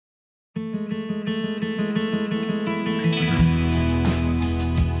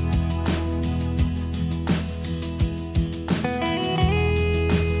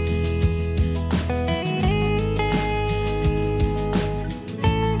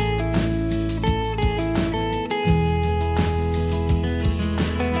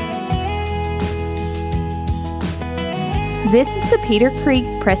This is the Peter Creek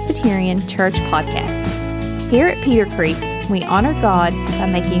Presbyterian Church Podcast. Here at Peter Creek, we honor God by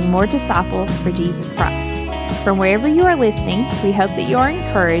making more disciples for Jesus Christ. From wherever you are listening, we hope that you are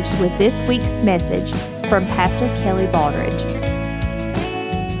encouraged with this week's message from Pastor Kelly Baldridge.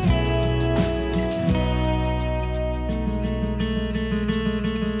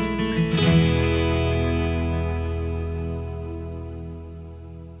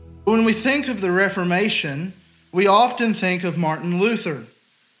 When we think of the Reformation, we often think of Martin Luther.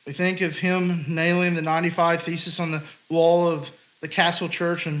 We think of him nailing the 95 Theses on the wall of the Castle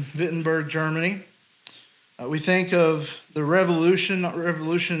Church in Wittenberg, Germany. We think of the revolution, not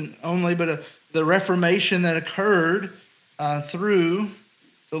revolution only, but the Reformation that occurred through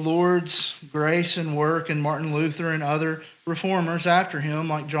the Lord's grace and work and Martin Luther and other reformers after him,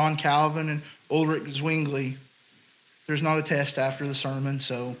 like John Calvin and Ulrich Zwingli. There's not a test after the sermon,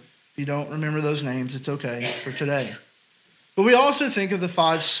 so if you don't remember those names, it's okay for today. But we also think of the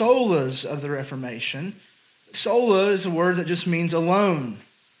five solas of the Reformation. Sola is a word that just means alone.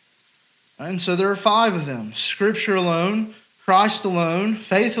 And so there are five of them: Scripture alone, Christ alone,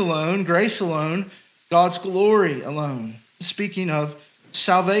 faith alone, grace alone, God's glory alone. Speaking of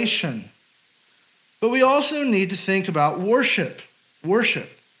salvation. But we also need to think about worship. Worship.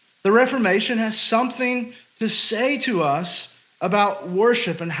 The Reformation has something to say to us about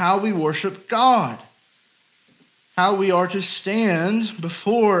worship and how we worship God. How we are to stand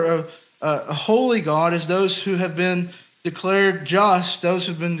before a holy God as those who have been declared just, those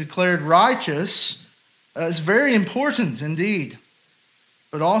who have been declared righteous, is very important indeed.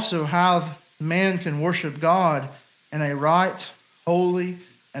 But also how man can worship God in a right, holy,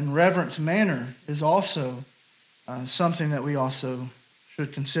 and reverent manner is also something that we also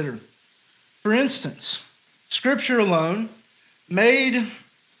should consider. For instance, Scripture alone made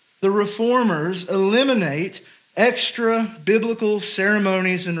the reformers eliminate extra biblical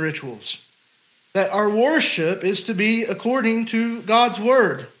ceremonies and rituals. That our worship is to be according to God's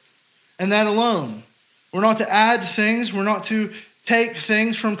word, and that alone. We're not to add things, we're not to take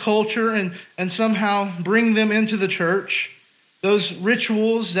things from culture and somehow bring them into the church. Those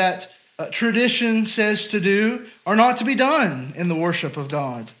rituals that tradition says to do are not to be done in the worship of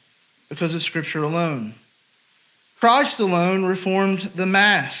God because of Scripture alone. Christ alone reformed the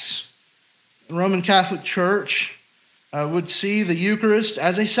Mass. The Roman Catholic Church would see the Eucharist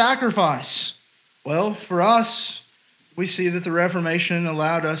as a sacrifice. Well, for us, we see that the Reformation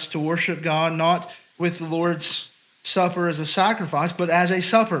allowed us to worship God not with the Lord's Supper as a sacrifice, but as a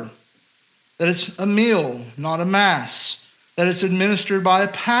supper. That it's a meal, not a Mass. That it's administered by a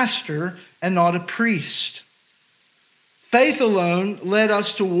pastor and not a priest. Faith alone led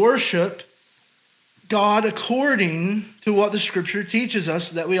us to worship God according to what the Scripture teaches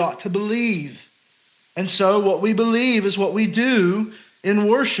us that we ought to believe. And so what we believe is what we do in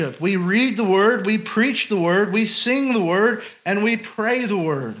worship. We read the Word, we preach the Word, we sing the Word, and we pray the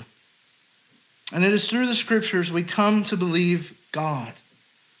Word. And it is through the Scriptures we come to believe God.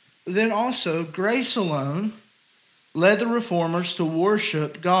 Then also, grace alone led the reformers to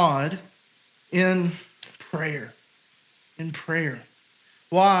worship God in prayer. In prayer.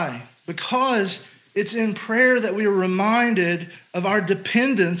 Why? Because it's in prayer that we are reminded of our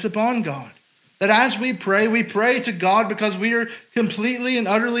dependence upon God. That as we pray to God because we are completely and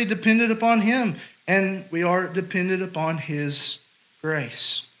utterly dependent upon Him. And we are dependent upon His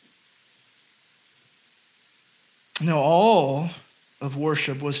grace. Now, all of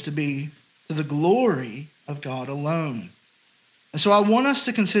worship was to be to the glory of God alone. And so I want us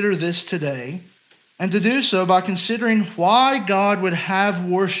to consider this today, and to do so by considering why God would have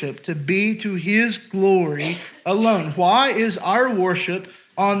worship to be to His glory alone. Why is our worship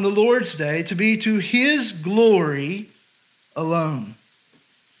on the Lord's Day to be to His glory alone?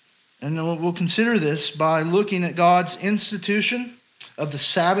 And we'll consider this by looking at God's institution of the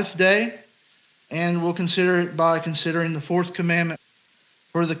Sabbath day, and we'll consider it by considering the fourth commandment.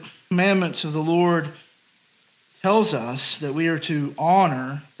 For the commandments of the Lord tells us that we are to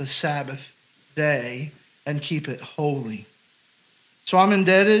honor the Sabbath day and keep it holy. So I'm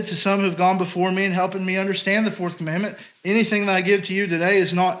indebted to some who have gone before me in helping me understand the fourth commandment. Anything that I give to you today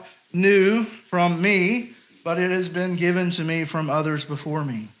is not new from me, but it has been given to me from others before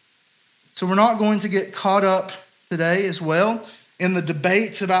me. So we're not going to get caught up today as well in the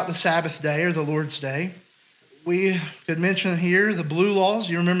debates about the Sabbath day or the Lord's day. We could mention here the blue laws.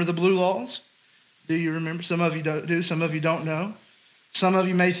 You remember the blue laws? Do you remember? Some of you do, some of you don't know. Some of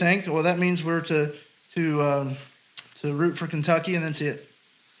you may think, well, that means we're to root for Kentucky and that's it.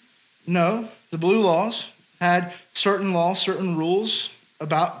 No, the blue laws had certain laws, certain rules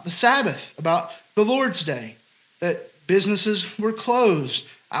about the Sabbath, about the Lord's Day, that Businesses were closed.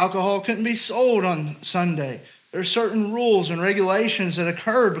 Alcohol couldn't be sold on Sunday. There are certain rules and regulations that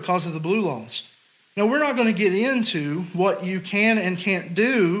occurred because of the blue laws. Now, we're not going to get into what you can and can't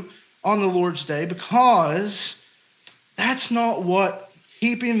do on the Lord's Day because that's not what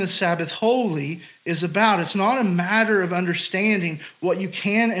keeping the Sabbath holy is about. It's not a matter of understanding what you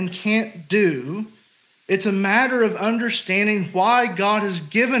can and can't do. It's a matter of understanding why God has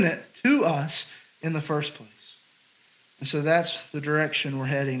given it to us in the first place. And so that's the direction we're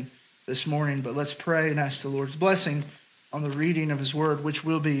heading this morning. But let's pray and ask the Lord's blessing on the reading of his word, which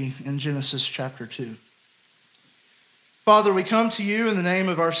will be in Genesis chapter 2. Father, we come to you in the name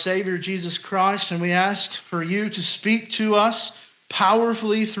of our Savior, Jesus Christ, and we ask for you to speak to us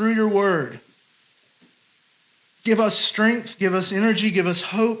powerfully through your word. Give us strength, give us energy, give us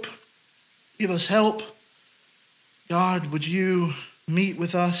hope, give us help. God, would you meet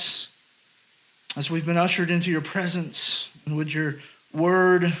with us as we've been ushered into your presence, and would your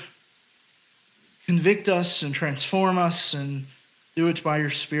word convict us and transform us, and do it by your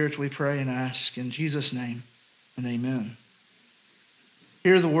Spirit, we pray and ask. In Jesus' name, and amen.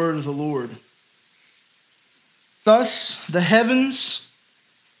 Hear the word of the Lord. Thus the heavens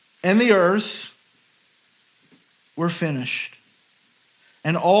and the earth were finished,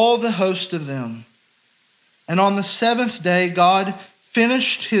 and all the host of them. And on the seventh day God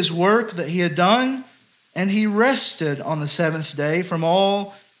finished his work that he had done, and he rested on the seventh day from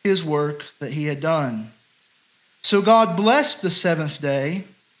all his work that he had done. So God blessed the seventh day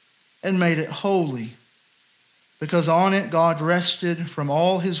and made it holy, because on it God rested from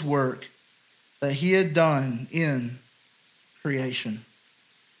all his work that he had done in creation.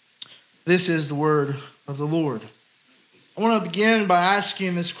 This is the word of the Lord. I want to begin by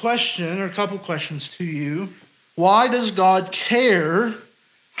asking this question, or a couple questions to you. Why does God care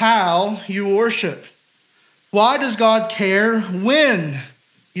how you worship? Why does God care when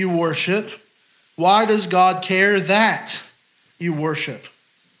you worship? Why does God care that you worship?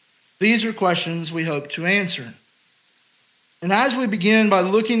 These are questions we hope to answer. And as we begin by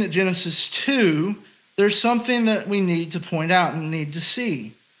looking at Genesis 2, there's something that we need to point out and need to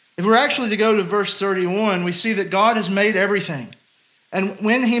see. If we're actually to go to verse 31, we see that God has made everything. And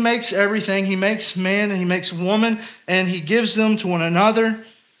when he makes everything, he makes man and he makes woman, and he gives them to one another.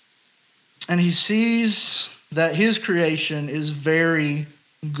 And he sees that his creation is very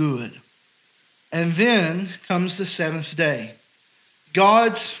good. And then comes the seventh day.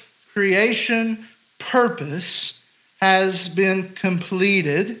 God's creation purpose has been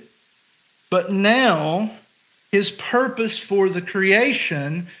completed, but now his purpose for the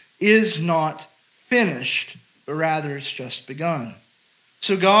creation is not finished, but rather it's just begun.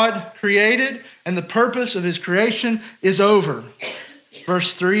 So God created, and the purpose of his creation is over.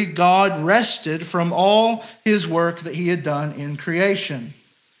 Verse 3, God rested from all his work that he had done in creation.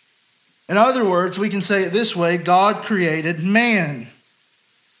 In other words, we can say it this way: God created man.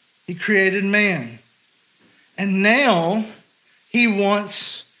 He created man. And now he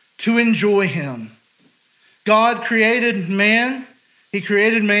wants to enjoy him. God created man. He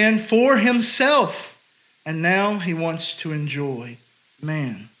created man for himself. And now he wants to enjoy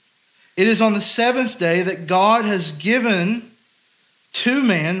man. It is on the seventh day that God has given to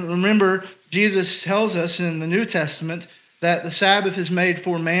man. Remember, Jesus tells us in the New Testament that the Sabbath is made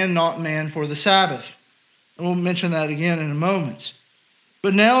for man, not man for the Sabbath. And we'll mention that again in a moment.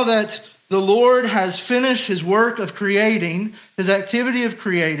 But now that the Lord has finished his work of creating, his activity of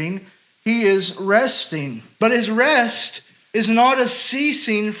creating, he is resting. But his rest is not a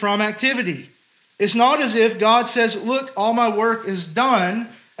ceasing from activity. It's not as if God says, look, all my work is done,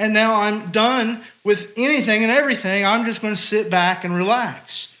 and now I'm done with anything and everything. I'm just going to sit back and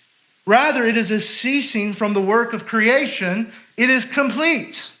relax. Rather, it is a ceasing from the work of creation. It is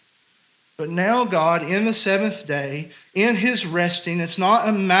complete. But now God, in the seventh day, in his resting, it's not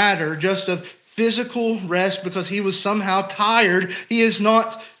a matter just of physical rest because he was somehow tired. He is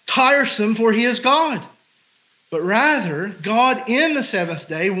not tiresome, for he is God. But rather, God in the seventh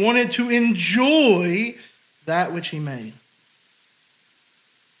day wanted to enjoy that which he made.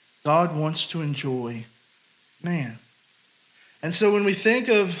 God wants to enjoy man. And so when we think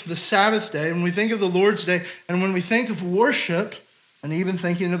of the Sabbath day, when we think of the Lord's Day, and when we think of worship, and even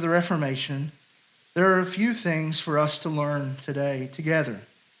thinking of the Reformation, there are a few things for us to learn today together.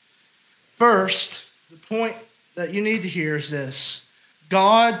 First, the point that you need to hear is this: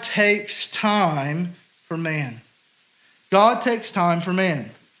 God takes time for man. God takes time for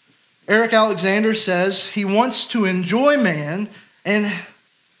man. Eric Alexander says he wants to enjoy man and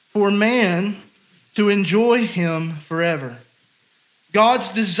for man to enjoy him forever. God's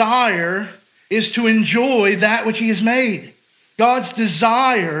desire is to enjoy that which he has made. God's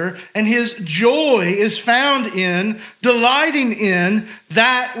desire and his joy is found in delighting in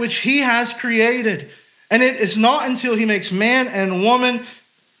that which he has created. And it is not until he makes man and woman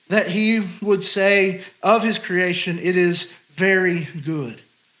that he would say of his creation, it is very good.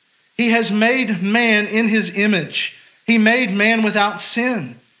 He has made man in his image. He made man without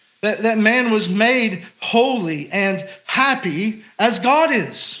sin. That man was made holy and happy as God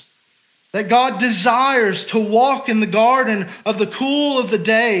is. That God desires to walk in the garden of the cool of the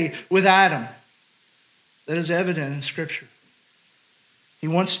day with Adam. That is evident in Scripture. He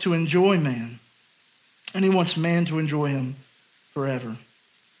wants to enjoy man. And he wants man to enjoy him forever.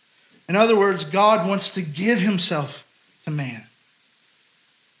 In other words, God wants to give himself to man.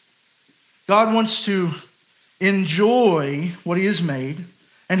 God wants to enjoy what he has made,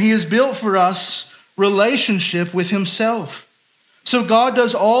 and he has built for us relationship with himself. So God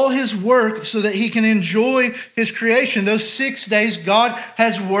does all his work so that he can enjoy his creation. Those 6 days God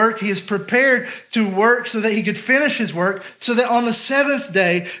has worked. He is prepared to work so that he could finish his work, so that on the seventh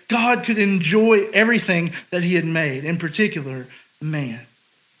day, God could enjoy everything that he had made, in particular, man.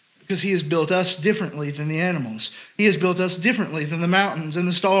 Because he has built us differently than the animals. He has built us differently than the mountains and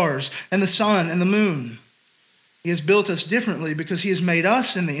the stars and the sun and the moon. He has built us differently because he has made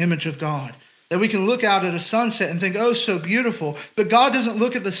us in the image of God. That we can look out at a sunset and think, oh, so beautiful. But God doesn't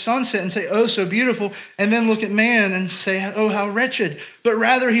look at the sunset and say, oh, so beautiful, and then look at man and say, oh, how wretched. But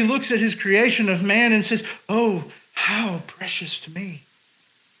rather he looks at his creation of man and says, oh, how precious to me.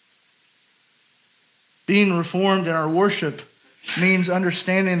 Being reformed in our worship means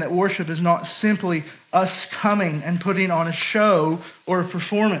understanding that worship is not simply us coming and putting on a show or a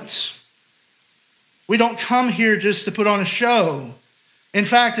performance. We don't come here just to put on a show. In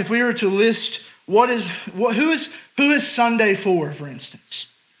fact, if we were to list who is Sunday for instance,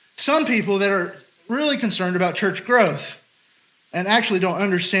 some people that are really concerned about church growth and actually don't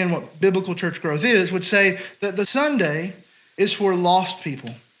understand what biblical church growth is would say that the Sunday is for lost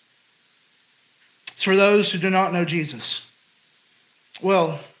people. It's for those who do not know Jesus.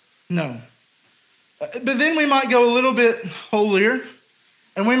 Well, no. But then we might go a little bit holier,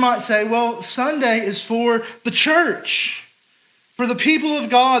 and we might say, well, Sunday is for the church. For the people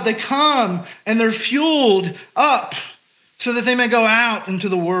of God, they come and they're fueled up so that they may go out into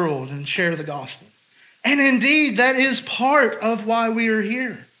the world and share the gospel. And indeed, that is part of why we are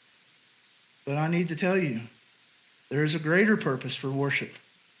here. But I need to tell you, there is a greater purpose for worship.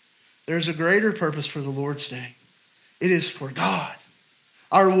 There's a greater purpose for the Lord's Day. It is for God.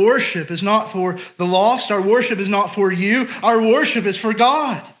 Our worship is not for the lost. Our worship is not for you. Our worship is for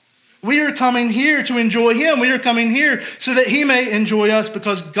God. We are coming here to enjoy him. We are coming here so that he may enjoy us,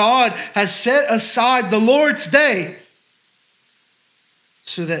 because God has set aside the Lord's Day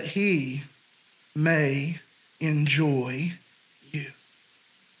so that he may enjoy you.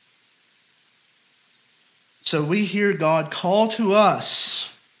 So we hear God call to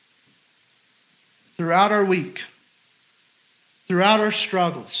us throughout our week, throughout our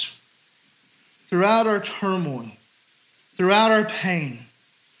struggles, throughout our turmoil, throughout our pain,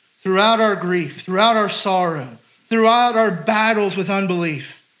 throughout our grief, throughout our sorrow, throughout our battles with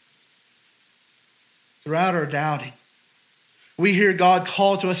unbelief, throughout our doubting. We hear God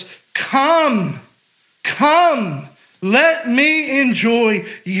call to us, come, come, let me enjoy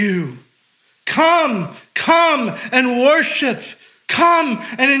you. Come and worship. Come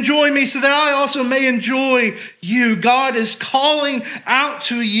and enjoy me so that I also may enjoy you. God is calling out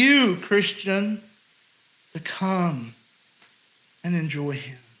to you, Christian, to come and enjoy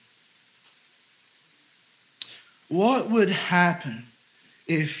him. What would happen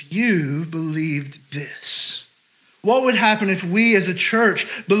if you believed this? What would happen if we as a church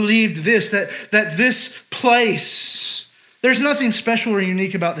believed this, that this place, there's nothing special or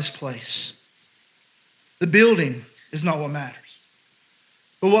unique about this place. The building is not what matters.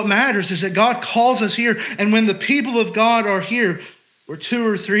 But what matters is that God calls us here, and when the people of God are here, where 2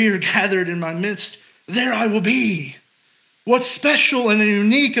 or 3 are gathered in my midst, there I will be. What's special and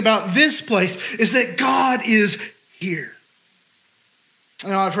unique about this place is that God is here.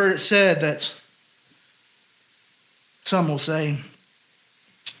 Now, I've heard it said that some will say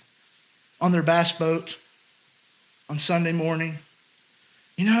on their bass boat on Sunday morning,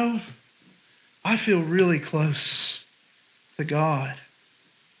 you know, I feel really close to God.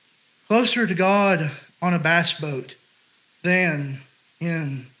 Closer to God on a bass boat than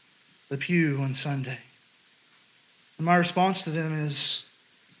in the pew on Sunday. And my response to them is,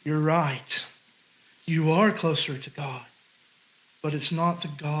 you're right. You are closer to God. But it's not the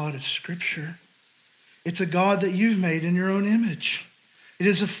God of Scripture. It's a God that you've made in your own image. It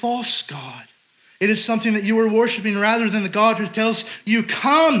is a false God. It is something that you are worshiping rather than the God who tells you,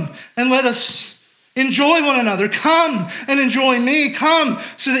 come and let us enjoy one another. Come and enjoy me. Come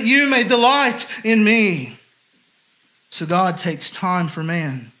so that you may delight in me. So God takes time for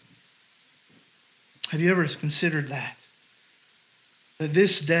man. Have you ever considered that? That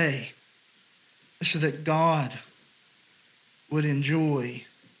this day is so that God would enjoy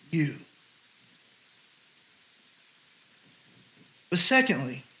you. But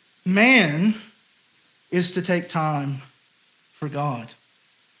secondly, man is to take time for God.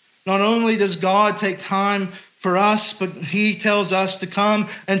 Not only does God take time for us, but he tells us to come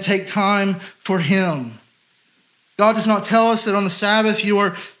and take time for him. God does not tell us that on the Sabbath you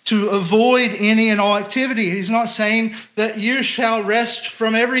are to avoid any and all activity. He's not saying that you shall rest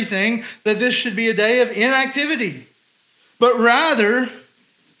from everything, that this should be a day of inactivity. But rather,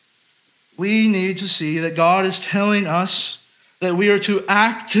 we need to see that God is telling us that we are to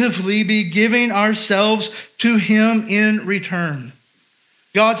actively be giving ourselves to him in return.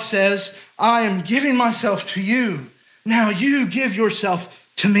 God says, I am giving myself to you. Now you give yourself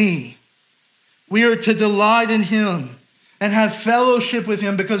to me. We are to delight in him and have fellowship with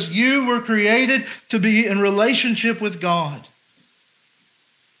him because you were created to be in relationship with God.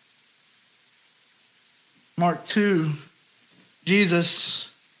 Mark 2, Jesus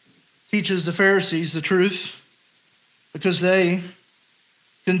teaches the Pharisees the truth because they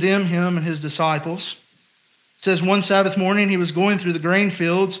condemn him and his disciples. It says, one Sabbath morning he was going through the grain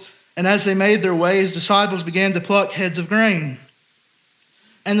fields, and as they made their way, his disciples began to pluck heads of grain.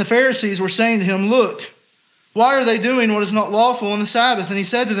 And the Pharisees were saying to him, look, why are they doing what is not lawful on the Sabbath? And he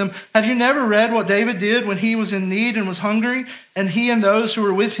said to them, have you never read what David did when he was in need and was hungry, and he and those who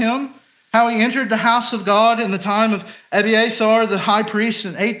were with him? How he entered the house of God in the time of Abiathar the high priest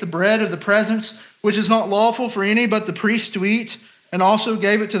and ate the bread of the presence, which is not lawful for any but the priest to eat, and also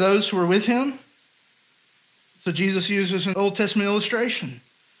gave it to those who were with him. So Jesus uses an Old Testament illustration.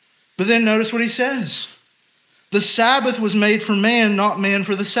 But then notice what he says. The Sabbath was made for man, not man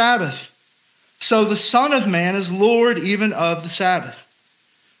for the Sabbath. So the Son of Man is Lord even of the Sabbath.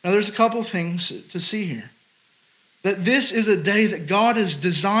 Now there's a couple things to see here. That this is a day that God has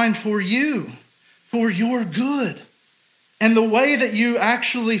designed for you, for your good. And the way that you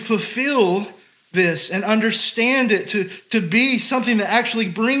actually fulfill this and understand it to be something that actually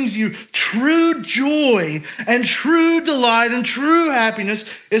brings you true joy and true delight and true happiness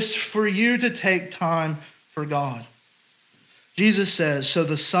is for you to take time for God. Jesus says, so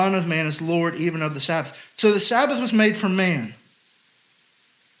the Son of Man is Lord even of the Sabbath. So the Sabbath was made for man.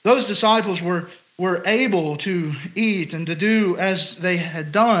 Those disciples were able to eat and to do as they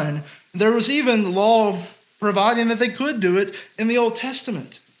had done. There was even law providing that they could do it in the Old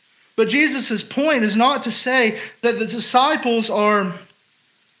Testament. But Jesus' point is not to say that the disciples are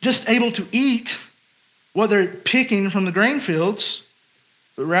just able to eat what they're picking from the grain fields,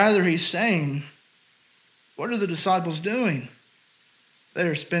 but rather he's saying, what are the disciples doing? They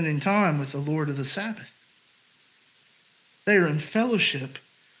are spending time with the Lord of the Sabbath. They are in fellowship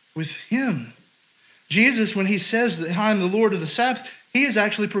with him. Jesus, when he says that I am the Lord of the Sabbath, he is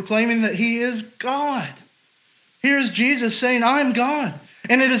actually proclaiming that he is God. Here's Jesus saying, I am God.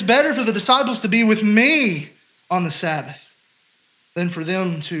 And it is better for the disciples to be with me on the Sabbath than for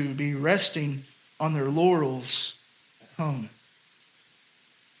them to be resting on their laurels at home.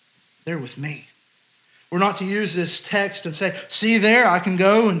 They're with me. We're not to use this text and say, see there, I can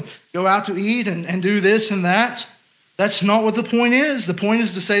go and go out to eat and do this and that. That's not what the point is. The point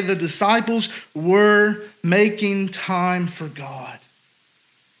is to say the disciples were making time for God.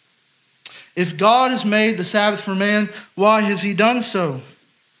 If God has made the Sabbath for man, why has he done so?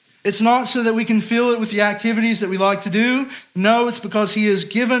 It's not so that we can fill it with the activities that we like to do. No, it's because he has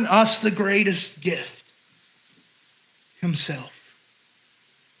given us the greatest gift, himself.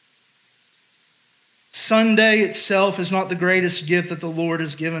 Sunday itself is not the greatest gift that the Lord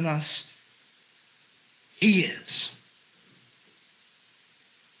has given us. He is.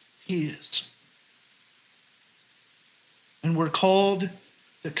 He is. And we're called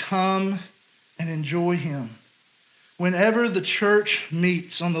to come and enjoy him. Whenever the church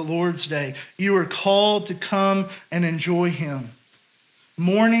meets on the Lord's Day, you are called to come and enjoy him.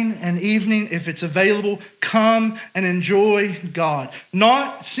 Morning and evening, if it's available, come and enjoy God.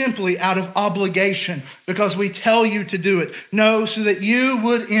 Not simply out of obligation because we tell you to do it. No, so that you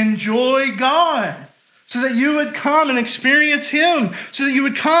would enjoy God. So that you would come and experience him. So that you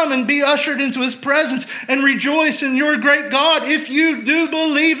would come and be ushered into his presence and rejoice in your great God if you do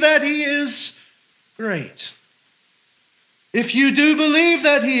believe that he is great. If you do believe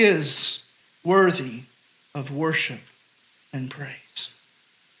that he is worthy of worship and praise.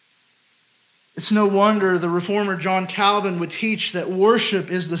 It's no wonder the reformer John Calvin would teach that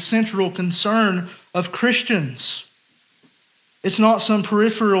worship is the central concern of Christians. It's not some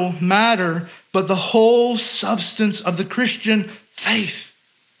peripheral matter, but the whole substance of the Christian faith.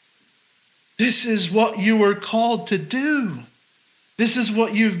 This is what you were called to do. This is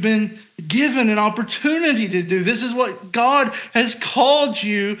what you've been given an opportunity to do. This is what God has called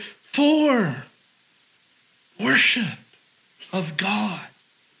you for. Worship of God.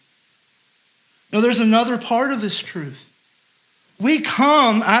 Now, there's another part of this truth. We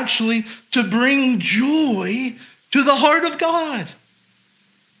come actually to bring joy to the heart of God.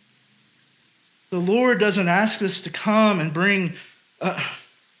 The Lord doesn't ask us to come and bring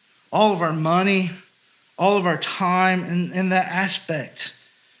all of our money, all of our time in that aspect,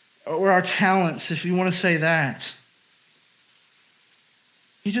 or our talents, if you want to say that.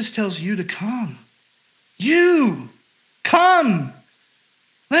 He just tells you to come. You, come.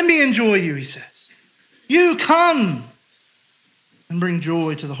 Let me enjoy you, he says. You come and bring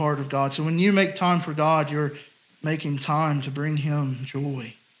joy to the heart of God. So when you make time for God, you're making time to bring him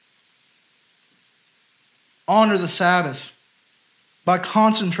joy. Honor the Sabbath by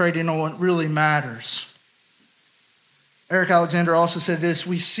concentrating on what really matters. Eric Alexander also said this: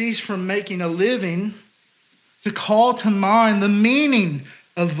 we cease from making a living to call to mind the meaning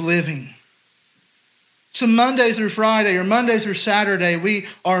of living. So Monday through Friday or Monday through Saturday, we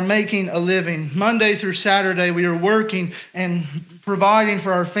are making a living. Monday through Saturday, we are working and providing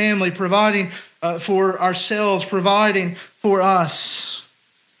for our family, providing for ourselves, providing for us.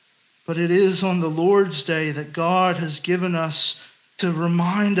 But it is on the Lord's Day that God has given us to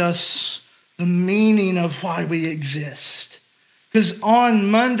remind us the meaning of why we exist. Because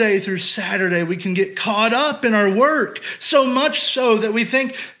on Monday through Saturday, we can get caught up in our work, so much so that we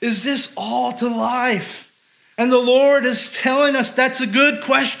think, is this all to life? And the Lord is telling us that's a good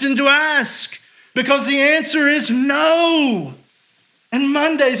question to ask, because the answer is no. And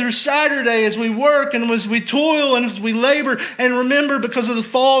Monday through Saturday, as we work and as we toil and as we labor, and remember, because of the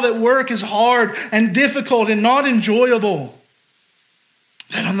fall, that work is hard and difficult and not enjoyable,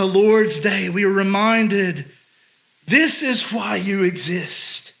 that on the Lord's Day, we are reminded, this is why you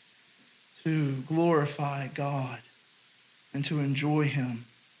exist, to glorify God and to enjoy him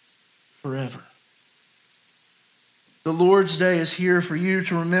forever. The Lord's Day is here for you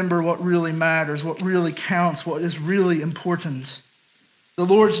to remember what really matters, what really counts, what is really important. The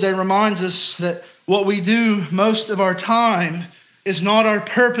Lord's Day reminds us that what we do most of our time is not our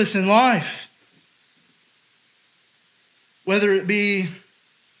purpose in life. Whether it be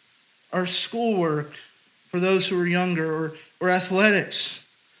our schoolwork for those who are younger, or athletics,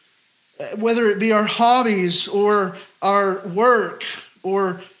 whether it be our hobbies or our work,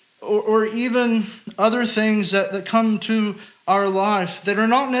 or even other things that come to our life that are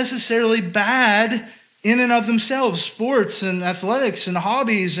not necessarily bad in and of themselves. Sports and athletics and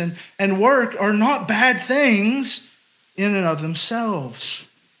hobbies and work are not bad things in and of themselves.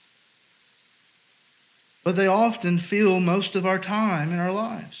 But they often fill most of our time in our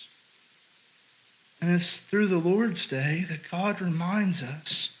lives. And it's through the Lord's Day that God reminds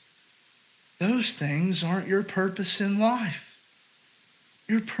us those things aren't your purpose in life.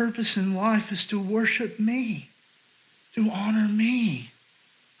 Your purpose in life is to worship me, to honor me,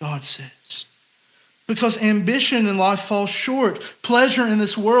 God says. Because ambition in life falls short. Pleasure in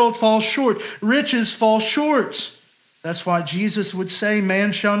this world falls short. Riches fall short. That's why Jesus would say,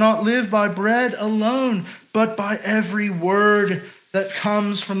 man shall not live by bread alone, but by every word that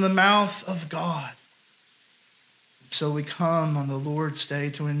comes from the mouth of God. So we come on the Lord's Day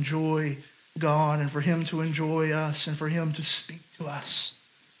to enjoy God and for him to enjoy us and for him to speak to us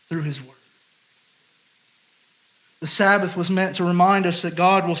through his word. The Sabbath was meant to remind us that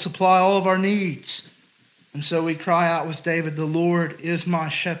God will supply all of our needs. And so we cry out with David, the Lord is my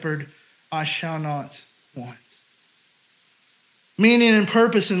shepherd, I shall not want. Meaning and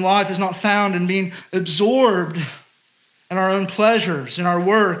purpose in life is not found in being absorbed in our own pleasures, in our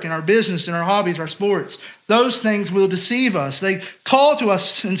work, in our business, in our hobbies, our sports. Those things will deceive us. They call to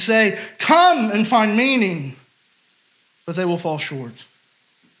us and say, come and find meaning, but they will fall short.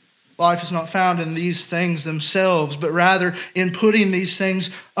 Life is not found in these things themselves, but rather in putting these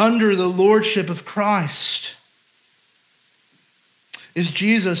things under the lordship of Christ. Is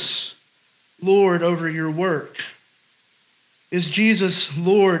Jesus Lord over your work? Is Jesus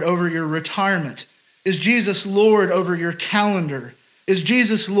Lord over your retirement? Is Jesus Lord over your calendar? Is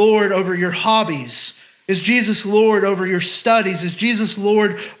Jesus Lord over your hobbies? Is Jesus Lord over your studies? Is Jesus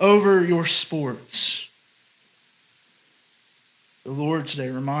Lord over your sports? The Lord's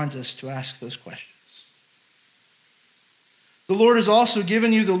Day reminds us to ask those questions. The Lord has also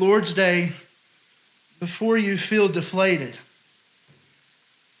given you the Lord's Day before you feel deflated,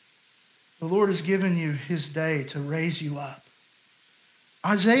 the Lord has given you his day to raise you up.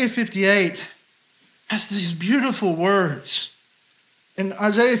 Isaiah 58 has these beautiful words. In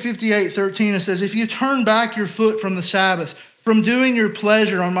Isaiah 58:13, it says, if you turn back your foot from the Sabbath, from doing your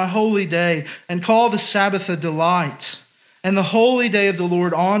pleasure on my holy day, and call the Sabbath a delight, and the holy day of the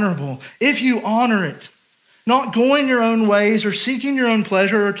Lord honorable, if you honor it, not going your own ways or seeking your own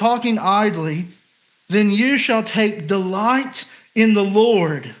pleasure or talking idly, then you shall take delight in the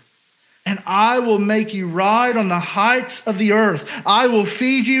Lord, and I will make you ride on the heights of the earth. I will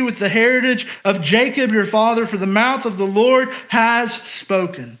feed you with the heritage of Jacob your father, for the mouth of the Lord has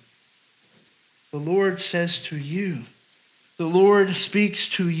spoken. The Lord says to you, the Lord speaks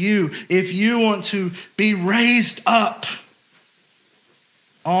to you. If you want to be raised up,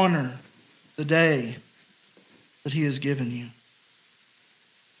 honor the day that he has given you.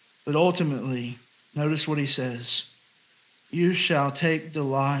 But ultimately, notice what he says. You shall take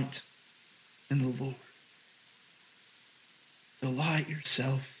delight in the Lord. Delight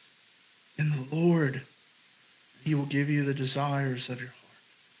yourself in the Lord. He will give you the desires of your heart.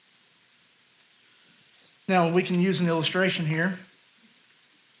 Now, we can use an illustration here.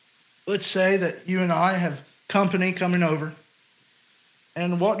 Let's say that you and I have company coming over.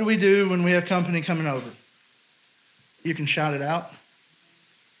 And what do we do when we have company coming over? You can shout it out.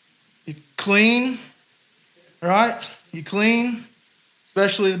 You clean, right? You clean,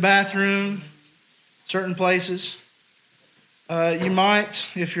 especially the bathroom, certain places. You might,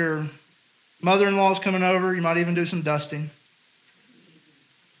 if your mother-in-law is coming over, you might even do some dusting.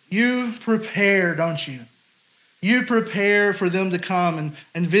 You prepare, don't you? You prepare for them to come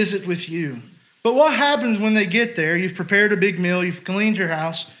and visit with you. But what happens when they get there? You've prepared a big meal, you've cleaned your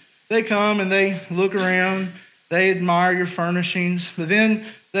house. They come and they look around, they admire your furnishings, but then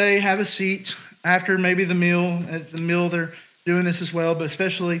they have a seat after maybe the meal. At the meal they're doing this as well, but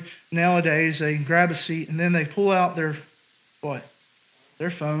especially nowadays, they grab a seat and then they pull out their, what? Their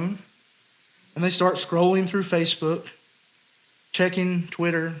phone, and they start scrolling through Facebook, checking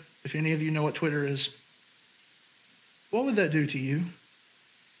Twitter, if any of you know what Twitter is. What would that do to you?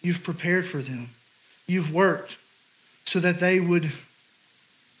 You've prepared for them. You've worked so that they would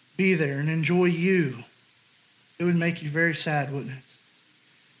be there and enjoy you. It would make you very sad, wouldn't it?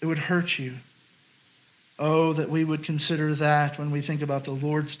 It would hurt you. Oh, that we would consider that when we think about the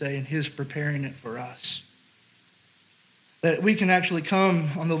Lord's Day and his preparing it for us. That we can actually come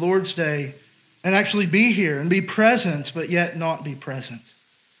on the Lord's Day and actually be here and be present, but yet not be present.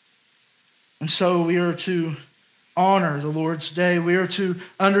 And so we are to honor the Lord's Day. We are to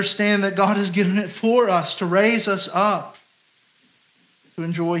understand that God has given it for us, to raise us up, to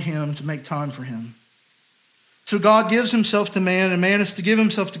enjoy him, to make time for him. So God gives himself to man, and man is to give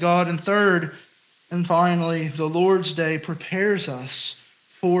himself to God. And third, and finally, the Lord's Day prepares us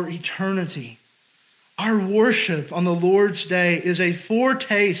for eternity. Our worship on the Lord's Day is a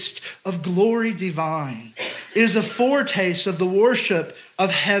foretaste of glory divine. It is a foretaste of the worship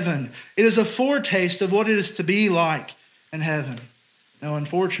of heaven. It is a foretaste of what it is to be like in heaven. Now,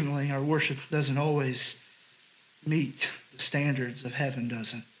 unfortunately, our worship doesn't always meet the standards of heaven,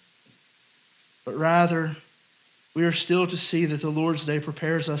 does it? But rather, we are still to see that the Lord's Day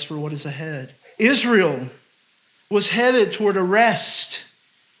prepares us for what is ahead. Israel was headed toward a rest.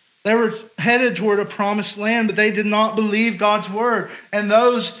 They were headed toward a promised land, but they did not believe God's word. And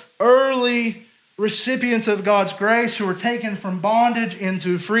those early recipients of God's grace who were taken from bondage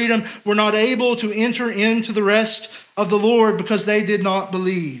into freedom were not able to enter into the rest of the Lord because they did not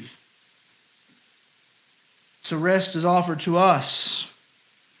believe. So rest is offered to us,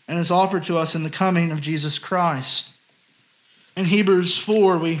 and is offered to us in the coming of Jesus Christ. In Hebrews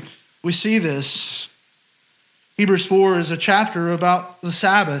 4, we see this. Hebrews 4 is a chapter about the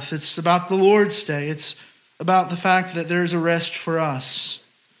Sabbath. It's about the Lord's Day. It's about the fact that there's a rest for us.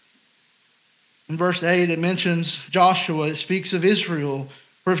 In verse 8, it mentions Joshua. It speaks of Israel.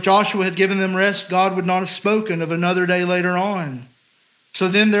 For if Joshua had given them rest, God would not have spoken of another day later on. So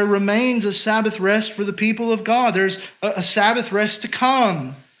then there remains a Sabbath rest for the people of God. There's a Sabbath rest to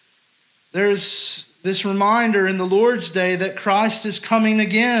come. There's this reminder in the Lord's Day that Christ is coming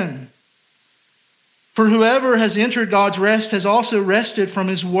again. For whoever has entered God's rest has also rested from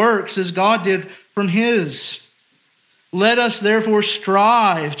his works as God did from his. Let us therefore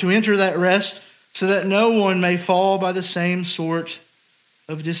strive to enter that rest so that no one may fall by the same sort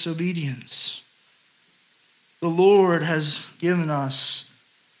of disobedience. The Lord has given us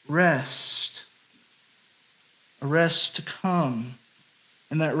rest, a rest to come.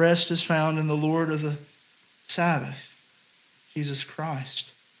 And that rest is found in the Lord of the Sabbath, Jesus Christ.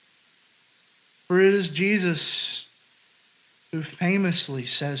 For it is Jesus who famously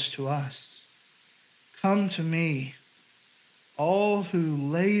says to us, "Come to me, all who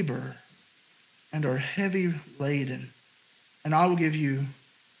labor and are heavy laden, and I will give you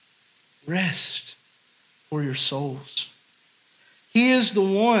rest for your souls." He is the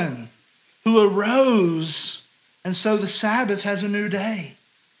one who arose, and so the Sabbath has a new day.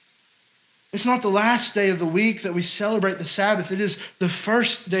 It's not the last day of the week that we celebrate the Sabbath. It is the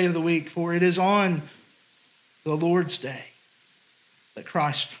first day of the week, for it is on the Lord's day that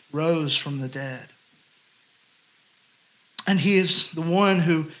Christ rose from the dead. And he is the one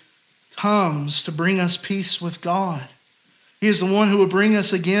who comes to bring us peace with God. He is the one who will bring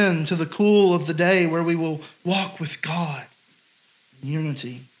us again to the cool of the day where we will walk with God in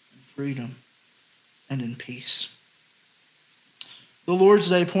unity and freedom and in peace. The Lord's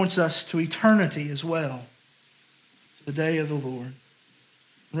Day points us to eternity as well. It's the day of the Lord.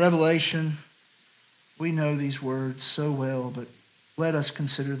 In Revelation, we know these words so well, but let us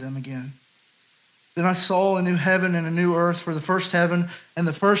consider them again. Then I saw a new heaven and a new earth, for the first heaven and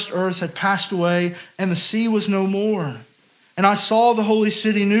the first earth had passed away, and the sea was no more. And I saw the holy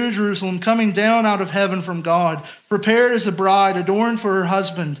city, New Jerusalem, coming down out of heaven from God, prepared as a bride, adorned for her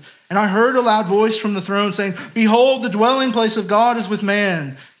husband. And I heard a loud voice from the throne saying, "Behold, the dwelling place of God is with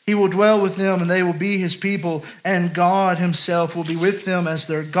man. He will dwell with them, and they will be his people, and God himself will be with them as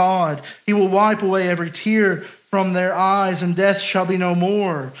their God. He will wipe away every tear from their eyes, and death shall be no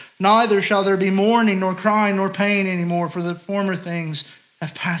more. Neither shall there be mourning, nor crying, nor pain anymore, for the former things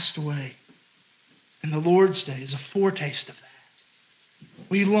have passed away." And the Lord's Day is a foretaste of that.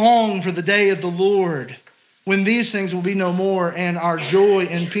 We long for the day of the Lord, when these things will be no more, and our joy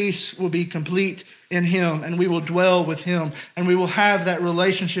and peace will be complete in him, and we will dwell with him, and we will have that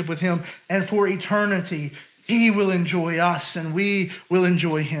relationship with him. And for eternity, he will enjoy us, and we will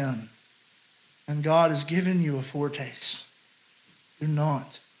enjoy him. And God has given you a foretaste. Do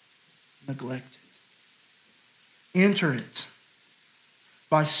not neglect it. Enter it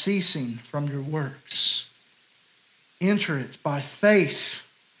by ceasing from your works. Enter it by faith,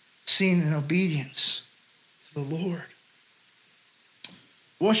 seen in obedience to the Lord.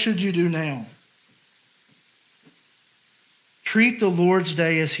 What should you do now? Treat the Lord's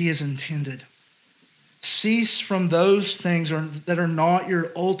Day as he is intended. Cease from those things that are not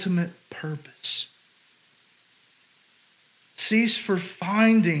your ultimate purpose. Cease for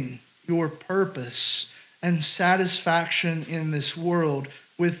finding your purpose and satisfaction in this world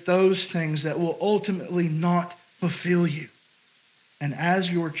with those things that will ultimately not fulfill you. And as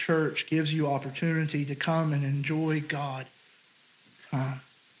your church gives you opportunity to come and enjoy God, come.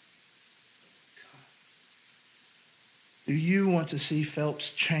 Do you want to see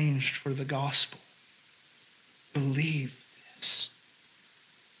Phelps changed for the gospel? Believe this.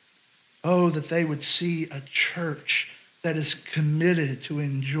 Oh, that they would see a church that is committed to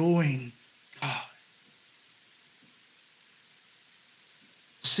enjoying God.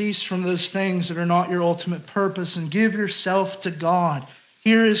 Cease from those things that are not your ultimate purpose and give yourself to God.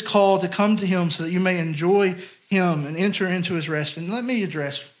 Here is called to come to him so that you may enjoy him and enter into his rest. And let me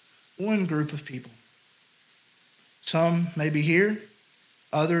address one group of people. Some may be here,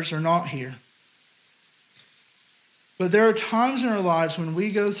 others are not here. But there are times in our lives when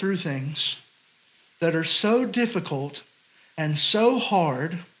we go through things that are so difficult and so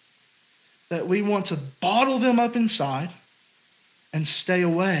hard that we want to bottle them up inside and stay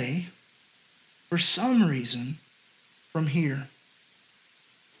away for some reason from here.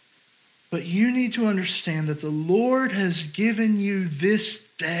 But you need to understand that the Lord has given you this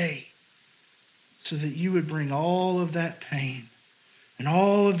day so that you would bring all of that pain and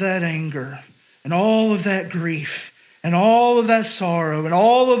all of that anger and all of that grief and all of that sorrow and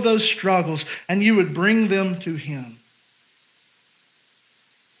all of those struggles, and you would bring them to him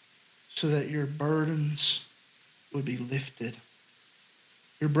so that your burdens would be lifted.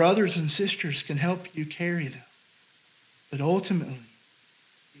 Your brothers and sisters can help you carry them, but ultimately,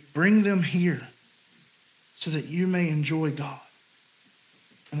 you bring them here so that you may enjoy God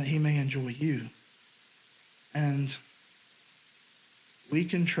and that he may enjoy you. And we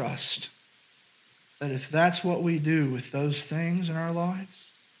can trust that if that's what we do with those things in our lives,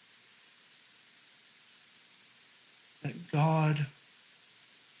 that God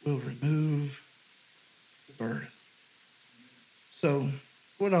will remove the burden. So,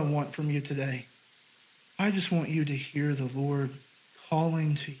 what I want from you today, I just want you to hear the Lord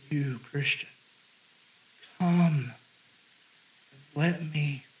calling to you, Christian. Come and let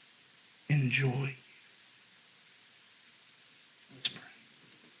me enjoy you. Let's pray.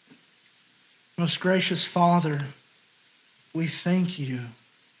 Most gracious Father, we thank you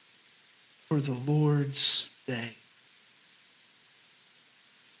for the Lord's day.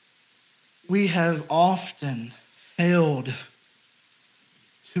 We have often failed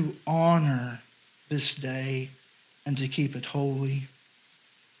to honor this day and to keep it holy.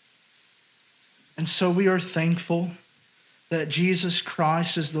 And so we are thankful that Jesus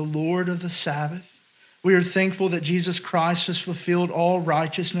Christ is the Lord of the Sabbath. We are thankful that Jesus Christ has fulfilled all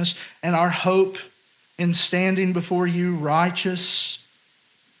righteousness, and our hope in standing before you righteous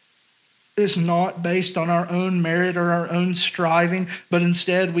is not based on our own merit or our own striving, but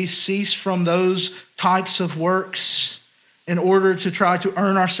instead we cease from those types of works in order to try to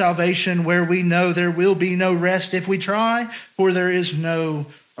earn our salvation, where we know there will be no rest if we try, for there is no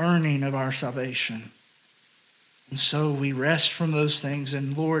earning of our salvation. And so we rest from those things,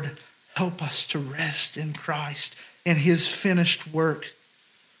 and Lord, help us to rest in Christ, in his finished work.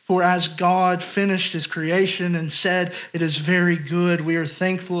 For as God finished his creation and said, it is very good, we are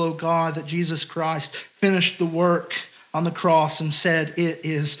thankful, O God, that Jesus Christ finished the work on the cross and said, it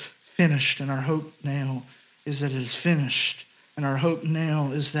is finished. And our hope now is that it is finished. And our hope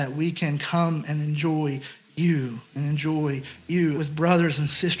now is that we can come and enjoy you with brothers and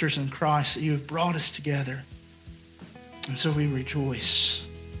sisters in Christ, that you have brought us together. And so we rejoice.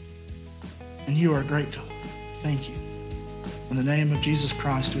 And you are a great God. Thank you. In the name of Jesus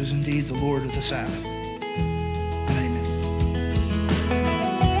Christ, who is indeed the Lord of the Sabbath. And amen.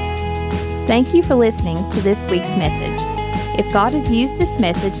 Thank you for listening to this week's message. If God has used this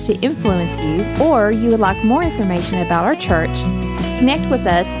message to influence you, or you would like more information about our church, connect with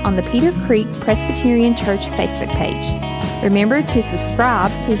us on the Peter Creek Presbyterian Church Facebook page. Remember to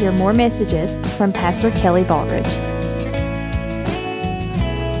subscribe to hear more messages from Pastor Kelly Baldridge.